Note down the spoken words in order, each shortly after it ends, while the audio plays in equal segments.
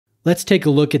Let's take a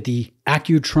look at the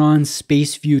Accutron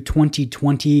Spaceview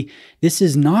 2020. This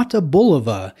is not a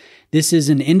Bulova. This is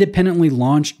an independently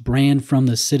launched brand from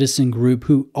the Citizen Group,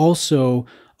 who also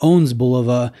owns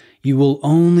Bulova. You will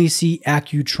only see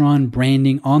Accutron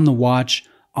branding on the watch,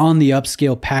 on the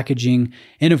upscale packaging,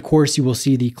 and of course you will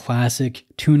see the classic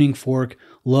tuning fork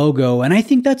logo. And I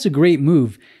think that's a great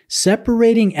move,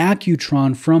 separating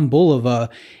Accutron from Bulova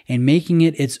and making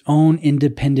it its own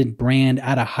independent brand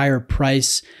at a higher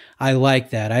price. I like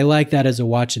that. I like that as a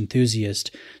watch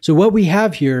enthusiast. So what we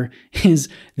have here is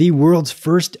the world's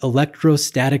first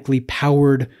electrostatically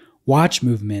powered watch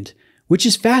movement, which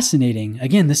is fascinating.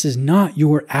 Again, this is not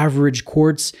your average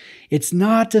quartz. It's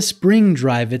not a spring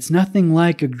drive. It's nothing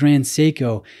like a Grand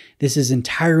Seiko. This is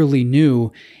entirely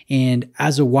new. And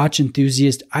as a watch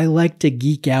enthusiast, I like to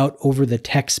geek out over the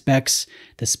tech specs,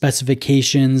 the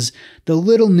specifications, the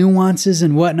little nuances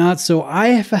and whatnot. So I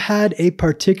have had a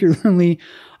particularly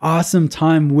awesome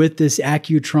time with this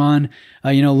Accutron,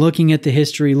 looking at the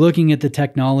history, looking at the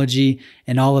technology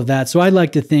and all of that. So I'd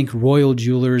like to thank Royal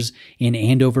Jewelers in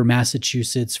Andover,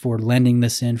 Massachusetts for lending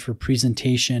this in for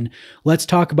presentation. Let's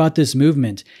talk about this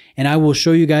movement. And I will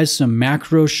show you guys some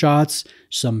macro shots,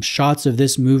 some shots of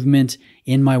this movement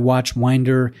in my watch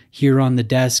winder here on the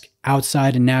desk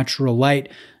outside in natural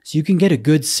light, so you can get a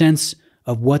good sense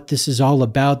of what this is all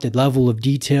about, the level of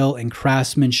detail and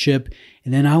craftsmanship.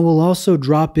 And then I will also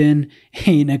drop in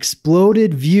an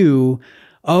exploded view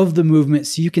of the movement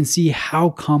so you can see how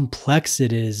complex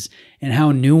it is and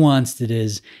how nuanced it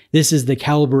is. This is the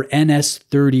caliber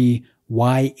NS30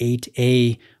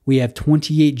 Y8A. We have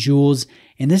 28 jewels,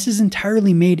 and this is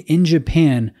entirely made in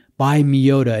Japan by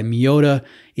Miyota. And Miyota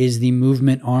is the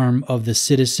movement arm of the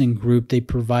Citizen Group. They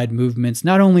provide movements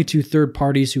not only to third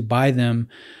parties who buy them,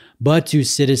 but to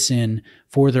Citizen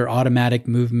for their automatic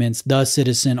movements, the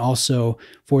Citizen also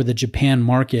for the Japan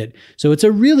market. So it's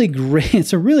a really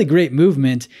great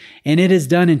movement, and it is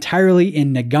done entirely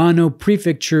in Nagano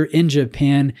Prefecture in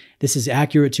Japan. This is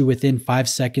accurate to within 5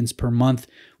 seconds per month,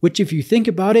 which, if you think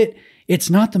about it, it's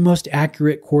not the most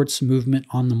accurate quartz movement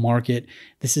on the market.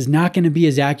 This is not going to be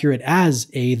as accurate as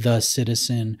a The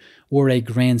Citizen or a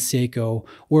Grand Seiko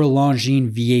or a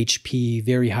Longines VHP,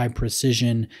 very high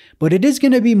precision, but it is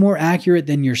going to be more accurate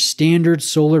than your standard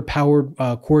solar powered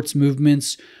quartz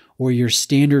movements or your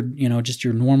standard, just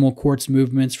your normal quartz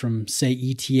movements from, say,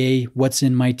 ETA, What's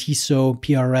in My Tissot,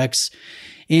 PRX.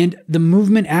 And the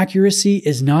movement accuracy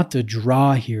is not the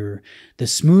draw here. The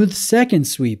smooth second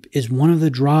sweep is one of the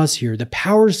draws here. The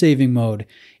power saving mode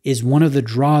is one of the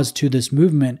draws to this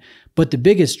movement. But the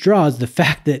biggest draw is the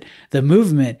fact that the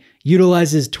movement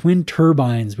utilizes twin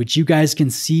turbines, which you guys can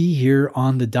see here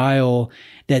on the dial,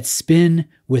 that spin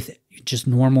with just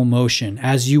normal motion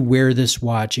as you wear this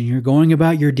watch and you're going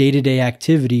about your day-to-day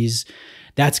activities.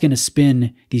 That's going to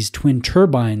spin these twin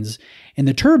turbines. And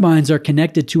the turbines are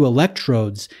connected to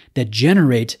electrodes that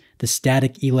generate the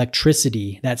static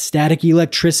electricity. That static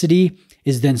electricity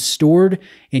is then stored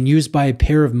and used by a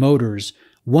pair of motors.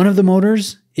 One of the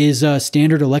motors is a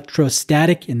standard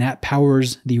electrostatic, and that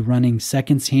powers the running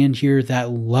seconds hand here,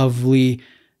 that lovely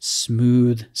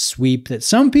smooth sweep that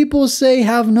some people say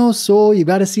have no soul. You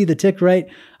got to see the tick, right?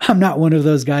 I'm not one of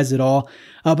those guys at all,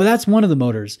 but that's one of the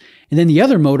motors. And then the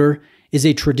other motor is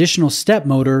a traditional step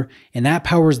motor, and that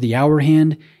powers the hour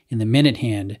hand and the minute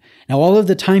hand. Now, all of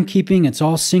the timekeeping, it's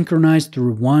all synchronized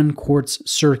through one quartz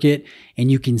circuit,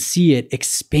 and you can see it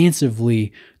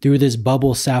expansively through this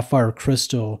bubble sapphire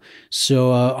crystal.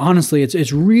 So honestly,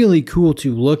 it's really cool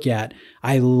to look at.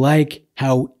 I like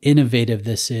how innovative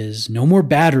this is. No more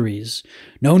batteries,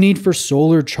 no need for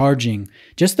solar charging,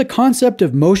 just the concept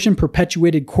of motion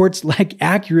perpetuated quartz-like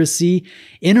accuracy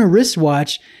in a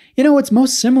wristwatch. It's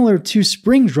most similar to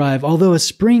spring drive, although a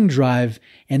spring drive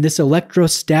and this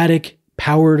electrostatic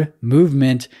powered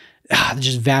movement,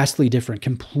 just vastly different,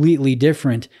 completely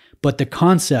different. But the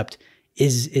concept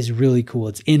is really cool.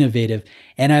 It's innovative.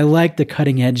 And I like the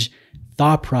cutting edge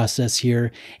thought process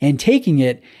here and taking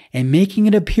it and making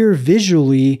it appear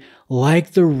visually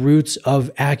like the roots of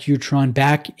Accutron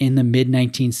back in the mid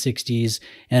 1960s.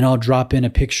 And I'll drop in a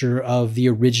picture of the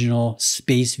original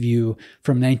Spaceview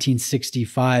from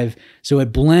 1965. So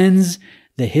it blends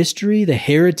the history, the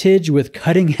heritage with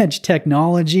cutting edge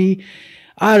technology.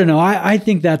 I don't know. I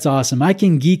think that's awesome. I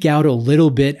can geek out a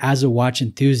little bit as a watch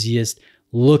enthusiast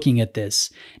looking at this.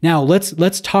 Now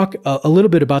let's talk a little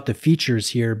bit about the features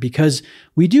here, because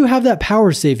we do have that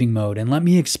power saving mode. And let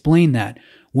me explain that.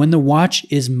 When the watch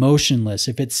is motionless,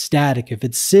 if it's static, if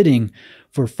it's sitting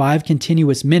for 5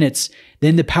 continuous minutes,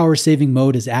 then the power saving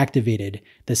mode is activated.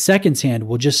 The seconds hand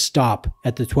will just stop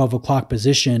at the 12 o'clock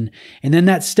position. And then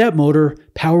that step motor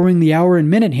powering the hour and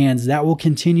minute hands, that will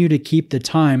continue to keep the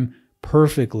time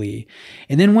perfectly.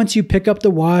 And then once you pick up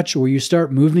the watch or you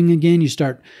start moving again, you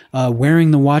start wearing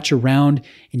the watch around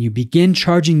and you begin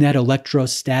charging that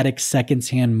electrostatic seconds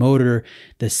hand motor,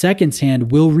 the seconds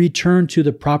hand will return to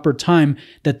the proper time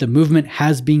that the movement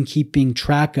has been keeping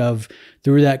track of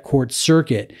through that quartz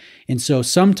circuit. And so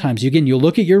sometimes, again, you'll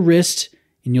look at your wrist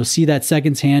and you'll see that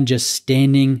seconds hand just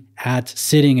sitting at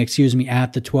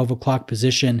the 12 o'clock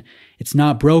position. It's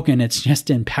not broken. It's just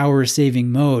in power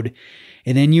saving mode.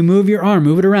 And then you move your arm,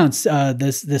 move it around.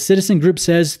 The Citizen group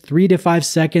says 3 to 5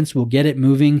 seconds will get it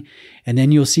moving. And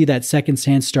then you'll see that seconds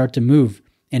hand start to move.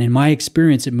 And in my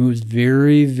experience, it moves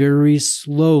very, very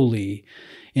slowly.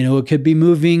 It could be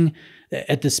moving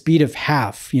at the speed of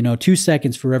half, 2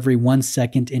 seconds for every 1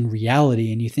 second in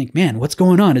reality. And you think, man, what's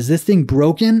going on? Is this thing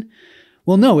broken?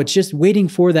 Well, no, it's just waiting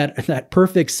for that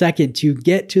perfect second to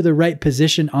get to the right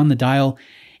position on the dial.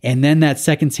 And then that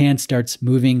seconds hand starts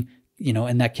moving,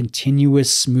 in that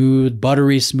continuous smooth,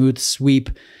 buttery smooth sweep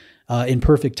in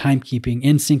perfect timekeeping,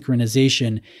 in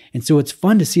synchronization. And so it's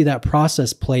fun to see that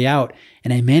process play out.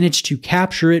 And I managed to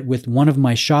capture it with one of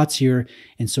my shots here.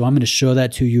 And so I'm going to show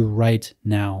that to you right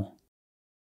now.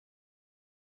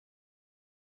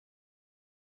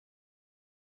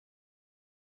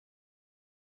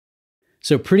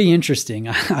 So pretty interesting.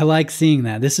 I like seeing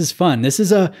that. This is fun. This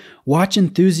is a watch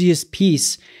enthusiast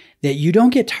piece that you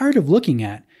don't get tired of looking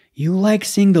at. You like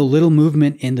seeing the little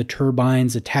movement in the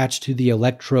turbines attached to the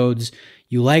electrodes.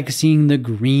 You like seeing the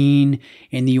green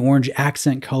and the orange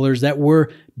accent colors that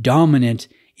were dominant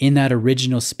in that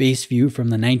original Spaceview from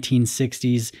the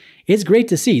 1960s. It's great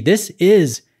to see. This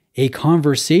is a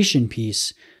conversation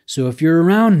piece. So if you're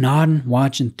around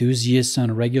non-watch enthusiasts on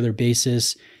a regular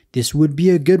basis, this would be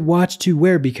a good watch to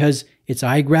wear because it's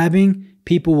eye-grabbing.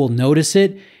 People will notice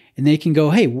it. And they can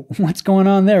go, hey, what's going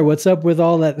on there? What's up with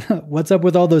all that? What's up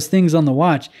with all those things on the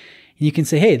watch? And you can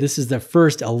say, hey, this is the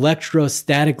first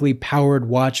electrostatically powered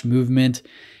watch movement.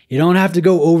 You don't have to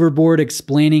go overboard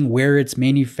explaining where it's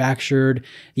manufactured,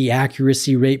 the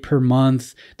accuracy rate per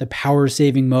month, the power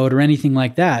saving mode, or anything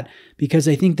like that, because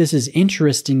I think this is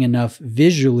interesting enough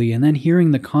visually, and then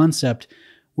hearing the concept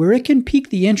where it can pique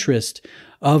the interest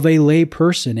of a lay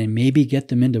person and maybe get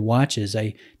them into watches.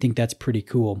 I think that's pretty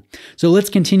cool. So let's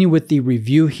continue with the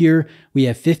review here. We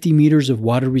have 50 meters of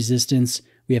water resistance.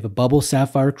 We have a bubble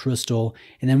sapphire crystal,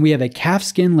 and then we have a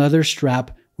calfskin leather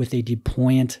strap with a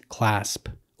deployant clasp.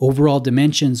 Overall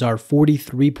dimensions are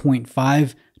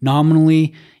 43.5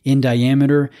 nominally in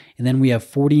diameter, and then we have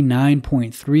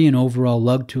 49.3 in overall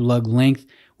lug-to-lug length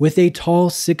with a tall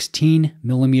 16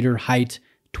 millimeter height.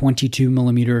 22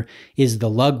 millimeter is the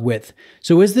lug width.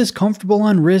 So is this comfortable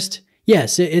on wrist?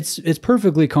 Yes, it's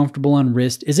perfectly comfortable on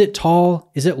wrist. Is it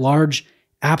tall? Is it large?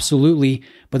 Absolutely.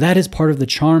 But that is part of the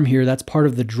charm here. That's part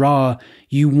of the draw.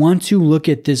 You want to look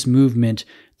at this movement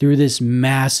through this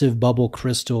massive bubble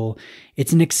crystal.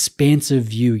 It's an expansive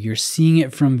view. You're seeing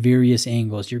it from various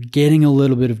angles. You're getting a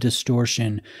little bit of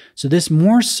distortion. So this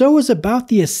more so is about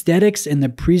the aesthetics and the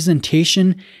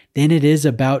presentation than it is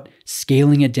about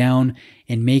scaling it down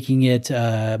and making it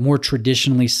more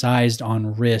traditionally sized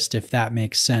on wrist, if that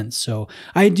makes sense. So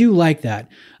I do like that.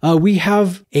 We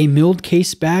have a milled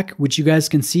case back, which you guys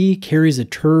can see carries a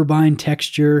turbine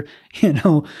texture,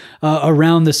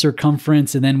 around the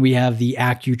circumference. And then we have the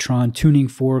Accutron tuning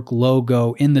fork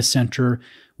logo in the center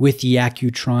with the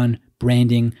Accutron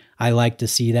branding. I like to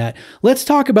see that. Let's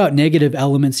talk about negative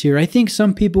elements here. I think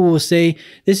some people will say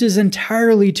this is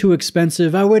entirely too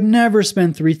expensive. I would never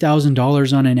spend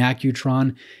 $3,000 on an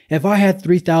Accutron. If I had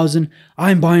 $3,000,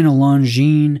 I'm buying a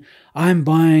Longines, I'm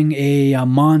buying a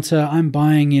Manta, I'm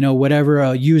buying, whatever,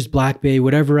 a used Black Bay,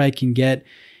 whatever I can get.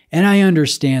 And I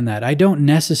understand that. I don't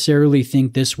necessarily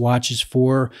think this watch is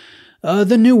for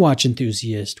the new watch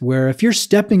enthusiast, where if you're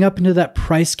stepping up into that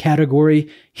price category,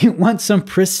 you want some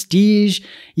prestige,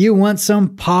 you want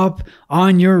some pop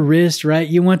on your wrist, right?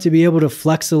 You want to be able to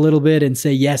flex a little bit and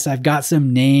say, yes, I've got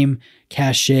some name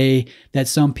cachet that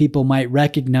some people might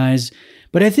recognize.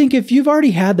 But I think if you've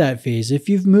already had that phase, if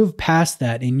you've moved past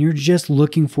that and you're just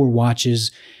looking for watches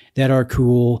that are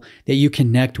cool, that you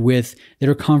connect with, that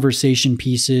are conversation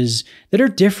pieces, that are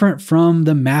different from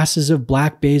the masses of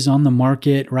Black Bays on the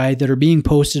market, right? That are being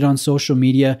posted on social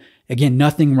media. Again,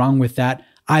 nothing wrong with that.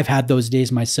 I've had those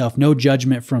days myself, no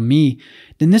judgment from me,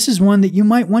 then this is one that you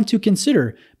might want to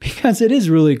consider because it is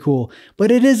really cool,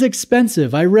 but it is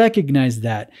expensive. I recognize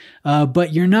that.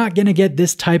 But you're not going to get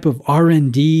this type of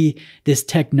R&D, this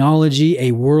technology,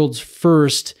 a world's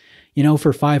first,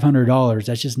 for $500.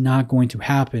 That's just not going to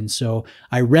happen. So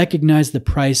I recognize the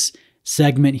price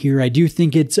segment here. I do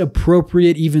think it's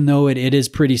appropriate, even though it is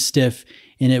pretty stiff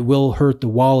and it will hurt the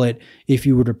wallet if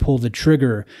you were to pull the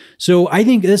trigger. So I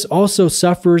think this also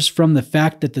suffers from the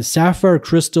fact that the sapphire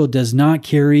crystal does not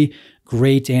carry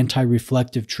great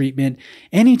anti-reflective treatment.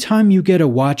 Anytime you get a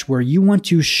watch where you want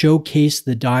to showcase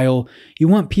the dial, you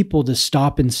want people to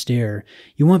stop and stare,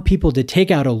 you want people to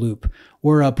take out a loop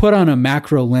or put on a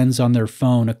macro lens on their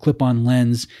phone, a clip-on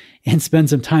lens, and spend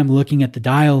some time looking at the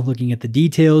dial, looking at the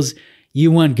details, you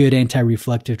want good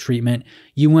anti-reflective treatment.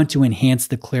 You want to enhance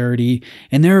the clarity.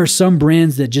 And there are some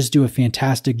brands that just do a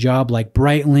fantastic job like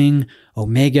Breitling,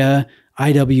 Omega,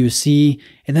 IWC,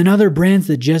 and then other brands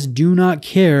that just do not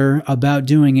care about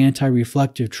doing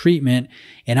anti-reflective treatment.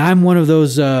 And I'm one of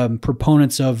those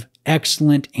proponents of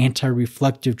excellent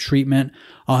anti-reflective treatment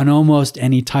on almost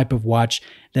any type of watch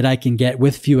that I can get,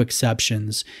 with few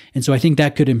exceptions. And so I think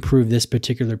that could improve this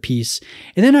particular piece.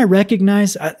 And then I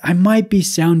recognize I might be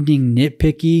sounding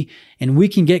nitpicky, and we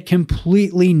can get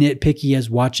completely nitpicky as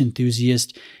watch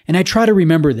enthusiasts. And I try to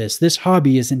remember this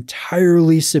hobby is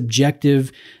entirely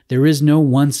subjective. There is no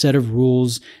one set of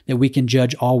rules that we can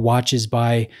judge all watches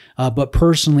by. But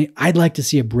personally, I'd like to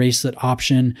see a bracelet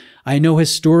option. I know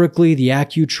historically the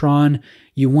Accutron,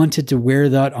 you wanted to wear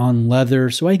that on leather,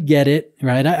 so I get it,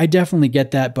 right? I definitely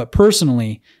get that, but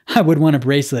personally, I would want a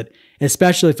bracelet,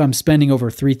 especially if I'm spending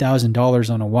over $3,000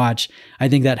 on a watch. I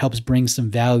think that helps bring some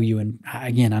value, and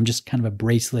again, I'm just kind of a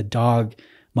bracelet dog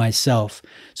myself.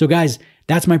 So guys,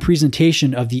 that's my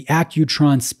presentation of the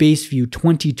Accutron Spaceview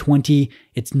 2020.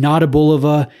 It's not a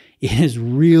Bulova. It is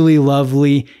really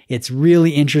lovely. It's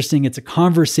really interesting. It's a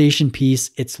conversation piece.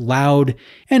 It's loud.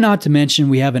 And not to mention,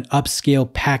 we have an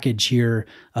upscale package here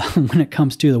when it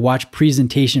comes to the watch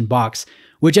presentation box,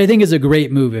 which I think is a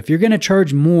great move. If you're going to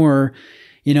charge more,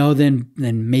 than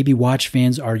maybe watch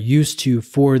fans are used to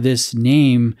for this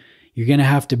name, you're going to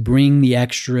have to bring the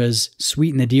extras,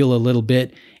 sweeten the deal a little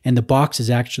bit. And the box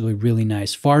is actually really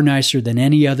nice, far nicer than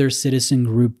any other Citizen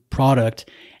Group product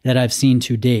that I've seen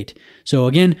to date. So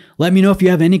again, let me know if you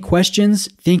have any questions.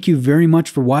 Thank you very much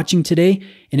for watching today.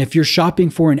 And if you're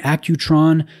shopping for an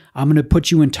Accutron, I'm going to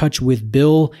put you in touch with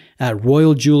Bill at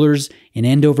Royal Jewelers in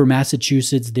Andover,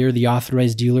 Massachusetts. They're the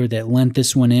authorized dealer that lent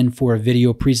this one in for a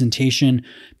video presentation.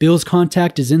 Bill's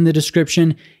contact is in the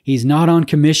description. He's not on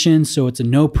commission, so it's a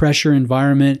no pressure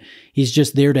environment. He's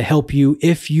just there to help you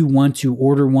if you want to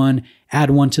order one, add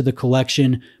one to the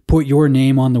collection, put your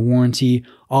name on the warranty,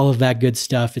 all of that good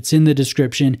stuff. It's in the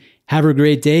description. Have a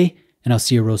great day, and I'll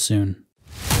see you real soon.